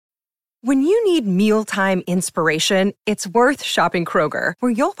When you need mealtime inspiration, it's worth shopping Kroger,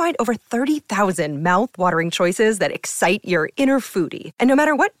 where you'll find over 30,000 mouth-watering choices that excite your inner foodie. And no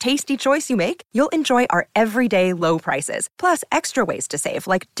matter what tasty choice you make, you'll enjoy our everyday low prices, plus extra ways to save,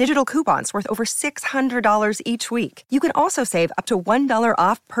 like digital coupons worth over $600 each week. You can also save up to $1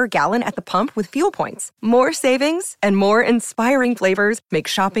 off per gallon at the pump with fuel points. More savings and more inspiring flavors make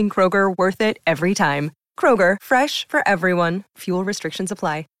shopping Kroger worth it every time. Kroger, fresh for everyone. Fuel restrictions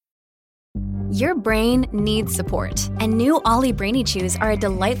apply. Your brain needs support, and new Ollie Brainy Chews are a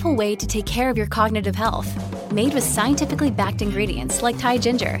delightful way to take care of your cognitive health. Made with scientifically backed ingredients like Thai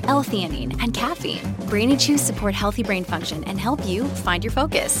ginger, L-theanine, and caffeine, Brainy Chews support healthy brain function and help you find your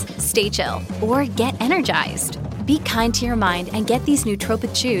focus, stay chill, or get energized. Be kind to your mind and get these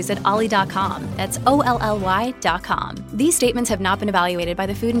nootropic chews at ollie.com. That's OLLY.com. These statements have not been evaluated by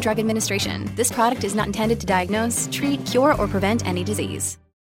the Food and Drug Administration. This product is not intended to diagnose, treat, cure, or prevent any disease.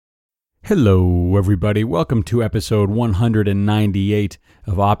 Hello, everybody. Welcome to episode 198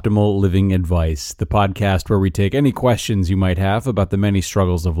 of Optimal Living Advice, the podcast where we take any questions you might have about the many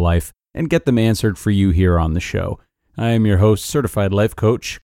struggles of life and get them answered for you here on the show. I am your host, certified life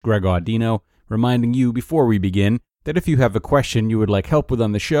coach, Greg Audino, reminding you before we begin that if you have a question you would like help with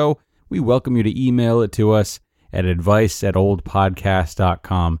on the show, we welcome you to email it to us at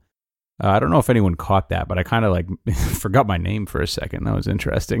advice@oldpodcast.com. I don't know if anyone caught that, but I kind of forgot my name for a second. That was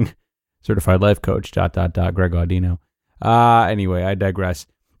interesting. Certified life coach, Greg Audino. Anyway, I digress.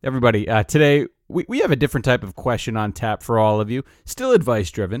 Everybody, today we have a different type of question on tap for all of you. Still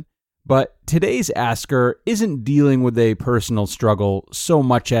advice driven, but today's asker isn't dealing with a personal struggle so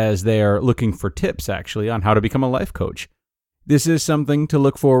much as they are looking for tips, actually, on how to become a life coach. This is something to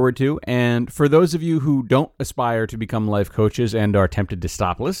look forward to, and for those of you who don't aspire to become life coaches and are tempted to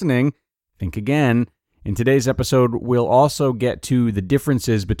stop listening, think again. In today's episode, we'll also get to the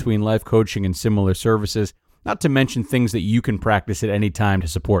differences between life coaching and similar services, not to mention things that you can practice at any time to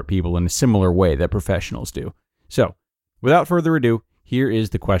support people in a similar way that professionals do. So, without further ado, here is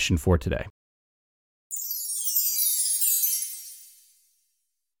the question for today.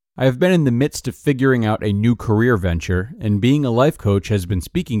 I have been in the midst of figuring out a new career venture, and being a life coach has been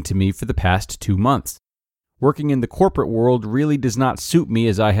speaking to me for the past 2 months. Working in the corporate world really does not suit me,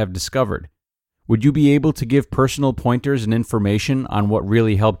 as I have discovered. Would you be able to give personal pointers and information on what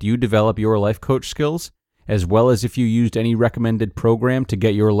really helped you develop your life coach skills, as well as if you used any recommended program to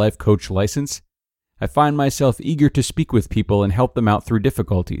get your life coach license? I find myself eager to speak with people and help them out through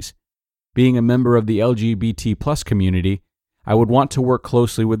difficulties. Being a member of the LGBT+ community, I would want to work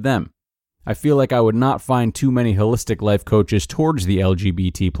closely with them. I feel like I would not find too many holistic life coaches towards the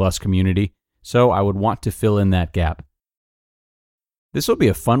LGBT+ community, so I would want to fill in that gap. This will be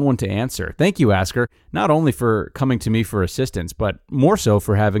a fun one to answer. Thank you, asker, not only for coming to me for assistance, but more so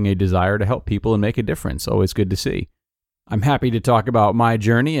for having a desire to help people and make a difference. Always good to see. I'm happy to talk about my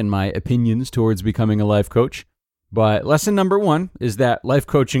journey and my opinions towards becoming a life coach. But lesson number 1 is that life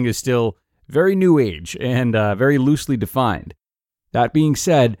coaching is still very new age and very loosely defined. That being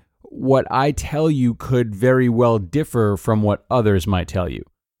said, what I tell you could very well differ from what others might tell you.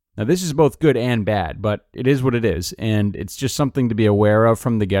 Now, this is both good and bad, but it is what it is, and it's just something to be aware of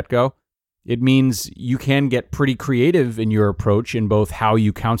from the get-go. It means you can get pretty creative in your approach in both how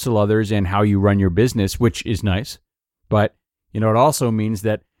you counsel others and how you run your business, which is nice. But, it also means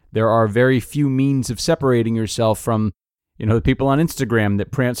that there are very few means of separating yourself from, the people on Instagram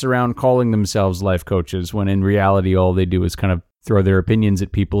that prance around calling themselves life coaches, when in reality all they do is kind of throw their opinions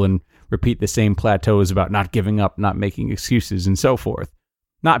at people and repeat the same plateaus about not giving up, not making excuses, and so forth.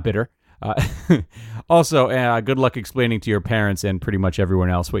 Not bitter. Also, good luck explaining to your parents and pretty much everyone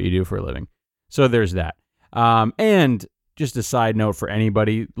else what you do for a living. So there's that. And just a side note for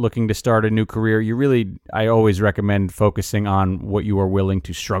anybody looking to start a new career, I always recommend focusing on what you are willing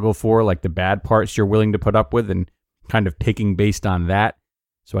to struggle for, like the bad parts you're willing to put up with, and kind of picking based on that.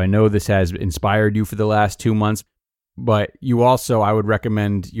 So I know this has inspired you for the last 2 months, but you also, I would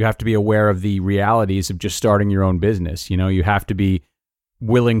recommend, you have to be aware of the realities of just starting your own business. You have to be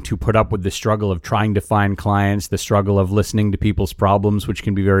willing to put up with the struggle of trying to find clients, the struggle of listening to people's problems, which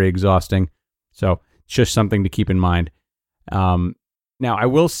can be very exhausting. So it's just something to keep in mind. Now, I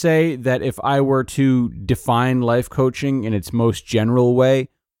will say that if I were to define life coaching in its most general way,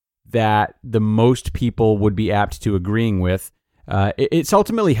 that the most people would be apt to agreeing with, it's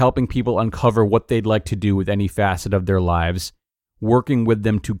ultimately helping people uncover what they'd like to do with any facet of their lives, working with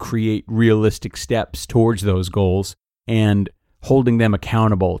them to create realistic steps towards those goals, and holding them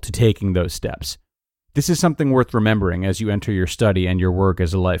accountable to taking those steps. This is something worth remembering as you enter your study and your work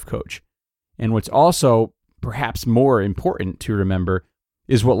as a life coach. And what's also perhaps more important to remember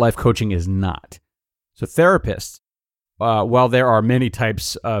is what life coaching is not. So therapists, while there are many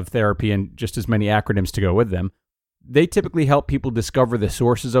types of therapy and just as many acronyms to go with them, they typically help people discover the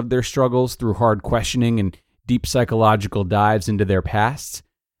sources of their struggles through hard questioning and deep psychological dives into their pasts.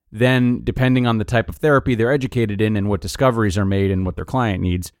 Then, depending on the type of therapy they're educated in and what discoveries are made and what their client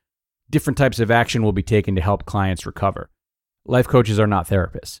needs, different types of action will be taken to help clients recover. Life coaches are not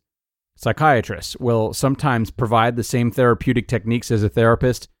therapists. Psychiatrists will sometimes provide the same therapeutic techniques as a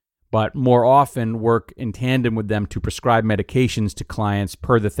therapist, but more often work in tandem with them to prescribe medications to clients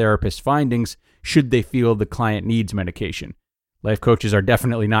per the therapist's findings should they feel the client needs medication. Life coaches are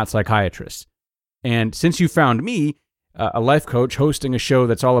definitely not psychiatrists. And since you found me, a life coach hosting a show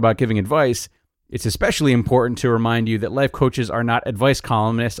that's all about giving advice, it's especially important to remind you that life coaches are not advice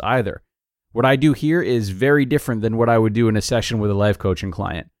columnists either. What I do here is very different than what I would do in a session with a life coaching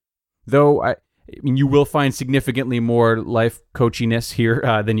client. Though you will find significantly more life coachiness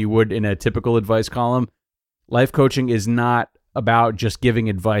here than you would in a typical advice column. Life coaching is not about just giving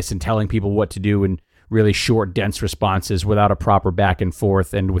advice and telling people what to do in really short, dense responses without a proper back and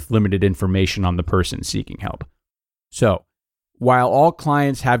forth and with limited information on the person seeking help. So, while all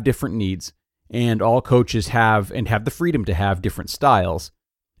clients have different needs and all coaches have the freedom to have different styles,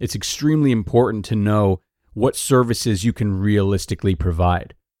 it's extremely important to know what services you can realistically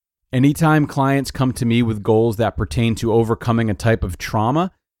provide. Anytime clients come to me with goals that pertain to overcoming a type of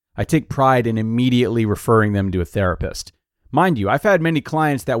trauma, I take pride in immediately referring them to a therapist. Mind you, I've had many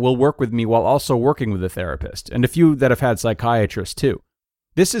clients that will work with me while also working with a therapist, and a few that have had psychiatrists too.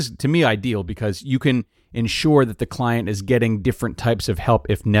 This is, to me, ideal because you can ensure that the client is getting different types of help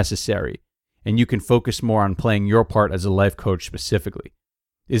if necessary, and you can focus more on playing your part as a life coach specifically.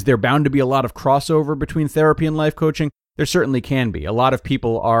 Is there bound to be a lot of crossover between therapy and life coaching? There certainly can be. A lot of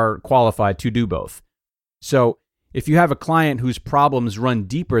people are qualified to do both. So, if you have a client whose problems run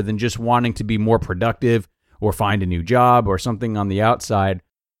deeper than just wanting to be more productive or find a new job or something on the outside,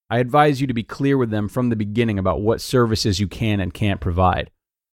 I advise you to be clear with them from the beginning about what services you can and can't provide.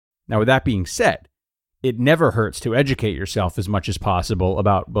 Now, with that being said, it never hurts to educate yourself as much as possible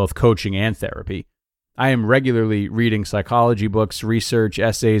about both coaching and therapy. I am regularly reading psychology books, research,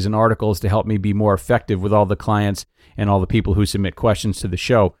 essays, and articles to help me be more effective with all the clients and all the people who submit questions to the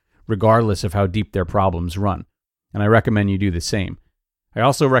show, regardless of how deep their problems run. And I recommend you do the same. I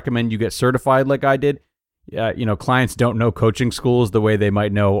also recommend you get certified like I did. Clients don't know coaching schools the way they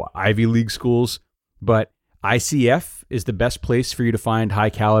might know Ivy League schools, but ICF is the best place for you to find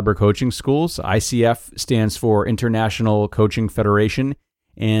high-caliber coaching schools. ICF stands for International Coaching Federation,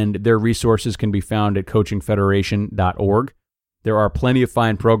 and their resources can be found at coachingfederation.org. There are plenty of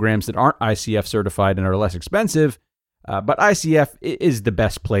fine programs that aren't ICF certified and are less expensive, but ICF is the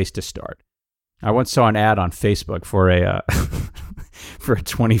best place to start. I once saw an ad on Facebook for a for a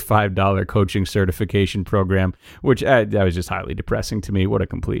 $25 coaching certification program, which that was just highly depressing to me. What a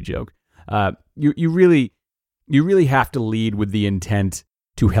complete joke. You really have to lead with the intent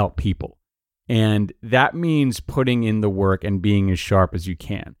to help people. And that means putting in the work and being as sharp as you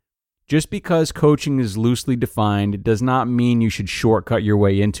can. Just because coaching is loosely defined does not mean you should shortcut your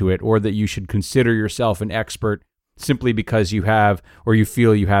way into it or that you should consider yourself an expert simply because you have or you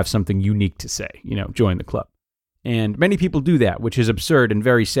feel you have something unique to say. Join the club. And many people do that, which is absurd and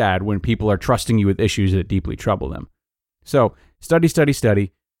very sad when people are trusting you with issues that deeply trouble them. So study, study,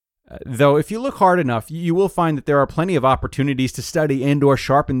 study. Though if you look hard enough, you will find that there are plenty of opportunities to study and or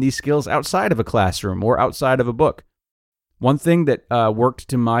sharpen these skills outside of a classroom or outside of a book. One thing that worked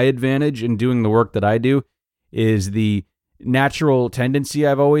to my advantage in doing the work that I do is the natural tendency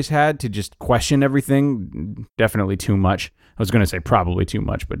I've always had to just question everything, definitely too much. I was going to say probably too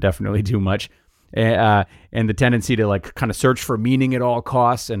much, but definitely too much. And the tendency to kind of search for meaning at all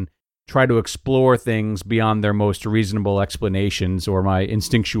costs and try to explore things beyond their most reasonable explanations or my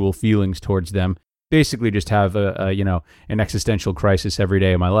instinctual feelings towards them. Basically just have an existential crisis every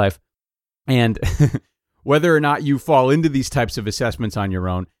day of my life. And whether or not you fall into these types of assessments on your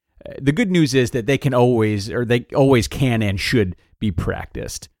own, the good news is that they always can and should be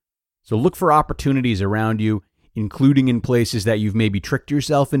practiced. So look for opportunities around you, including in places that you've maybe tricked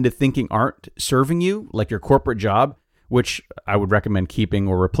yourself into thinking aren't serving you, like your corporate job, which I would recommend keeping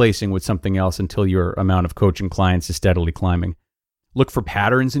or replacing with something else until your amount of coaching clients is steadily climbing. Look for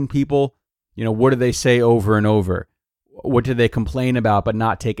patterns in people. What do they say over and over? What do they complain about but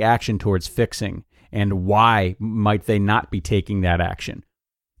not take action towards fixing? And why might they not be taking that action?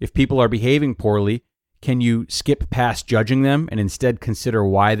 If people are behaving poorly, can you skip past judging them and instead consider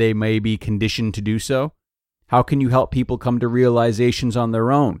why they may be conditioned to do so? How can you help people come to realizations on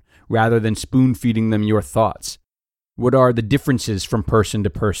their own rather than spoon-feeding them your thoughts? What are the differences from person to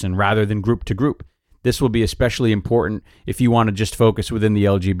person rather than group to group? This will be especially important if you want to just focus within the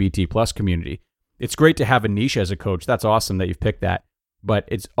LGBT plus community. It's great to have a niche as a coach. That's awesome that you've picked that. But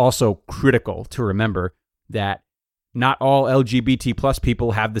it's also critical to remember that not all LGBT plus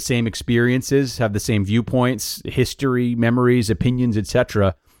people have the same experiences, have the same viewpoints, history, memories, opinions,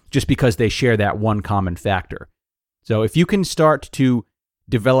 etc., just because they share that one common factor. So if you can start to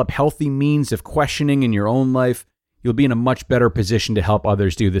develop healthy means of questioning in your own life, you'll be in a much better position to help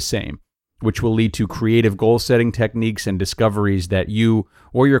others do the same, which will lead to creative goal-setting techniques and discoveries that you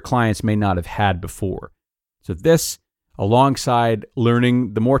or your clients may not have had before. So this, alongside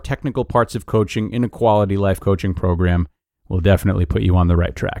learning the more technical parts of coaching in a quality life coaching program, will definitely put you on the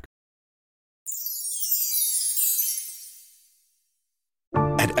right track.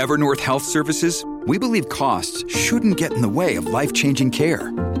 At Evernorth Health Services, we believe costs shouldn't get in the way of life-changing care,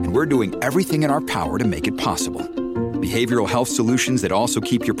 and we're doing everything in our power to make it possible. Behavioral health solutions that also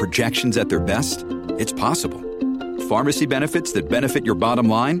keep your projections at their best? It's possible. Pharmacy benefits that benefit your bottom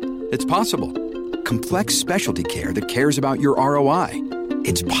line? It's possible. Complex specialty care that cares about your ROI?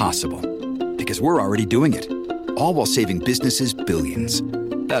 It's possible. Because we're already doing it. All while saving businesses billions.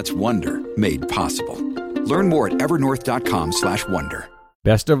 That's Wonder made possible. Learn more at evernorth.com/wonder.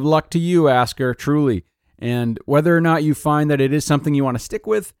 Best of luck to you, Asker, truly. And whether or not you find that it is something you want to stick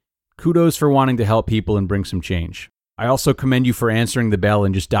with, kudos for wanting to help people and bring some change. I also commend you for answering the bell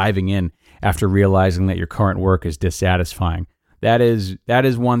and just diving in after realizing that your current work is dissatisfying. That is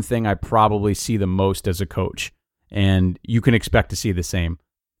one thing I probably see the most as a coach, and you can expect to see the same.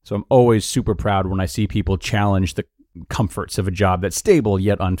 So I'm always super proud when I see people challenge the comforts of a job that's stable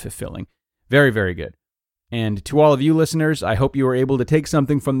yet unfulfilling. Very, very good. And to all of you listeners, I hope you were able to take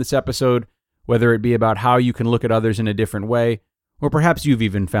something from this episode, whether it be about how you can look at others in a different way, or perhaps you've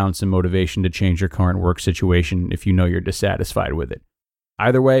even found some motivation to change your current work situation if you know you're dissatisfied with it.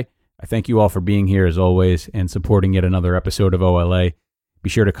 Either way, I thank you all for being here as always and supporting yet another episode of OLA.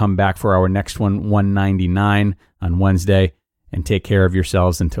 Be sure to come back for our next one, 199, on Wednesday, and take care of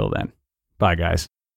yourselves until then. Bye, guys.